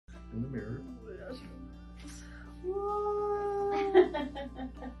in the mirror.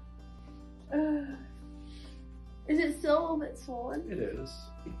 Is it still a little bit swollen? It is.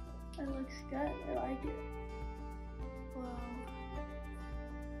 It looks good. I like it. Wow.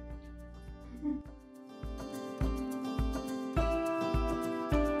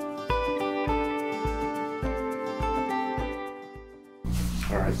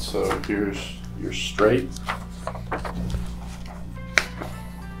 All right, so here's your straight.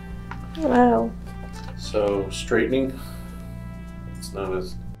 Wow. So straightening, it's known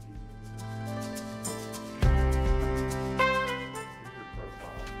as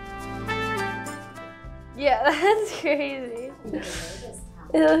Yeah, that's crazy.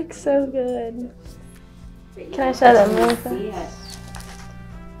 It looks so good. Can I show them real fast?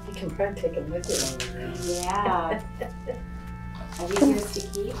 You can probably take them with you over there. Yeah. Are these yours to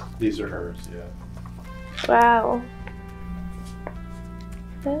keep? These are hers, yeah. Wow.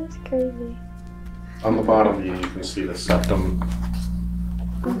 That is crazy. On the bottom, you can see the septum.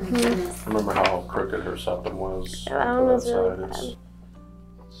 Oh my goodness. Remember how crooked her septum was? That on one was that really side? bad.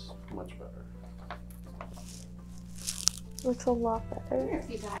 It's much better. Looks a lot better. Here, if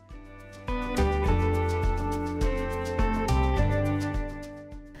you got-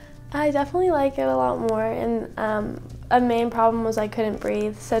 I definitely like it a lot more, and a main problem was I couldn't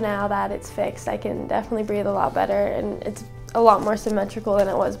breathe, so now that it's fixed I can definitely breathe a lot better, and it's a lot more symmetrical than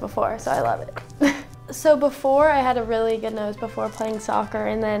it was before, so I love it. So before, I had a really good nose before playing soccer,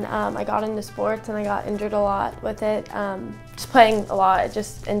 and then I got into sports and I got injured a lot with it. Just playing a lot, it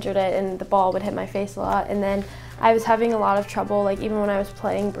just injured it, and the ball would hit my face a lot, and then I was having a lot of trouble, like even when I was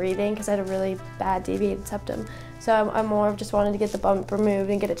playing, breathing, because I had a really bad deviated septum. So I more of just wanted to get the bump removed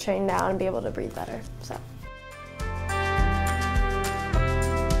and get it trained down and be able to breathe better. So.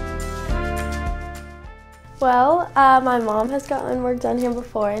 Well, my mom has gotten work done here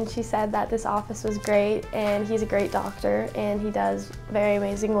before, and she said that this office was great, and he's a great doctor, and he does very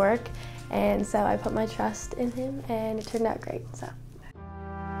amazing work, and so I put my trust in him, and it turned out great. So.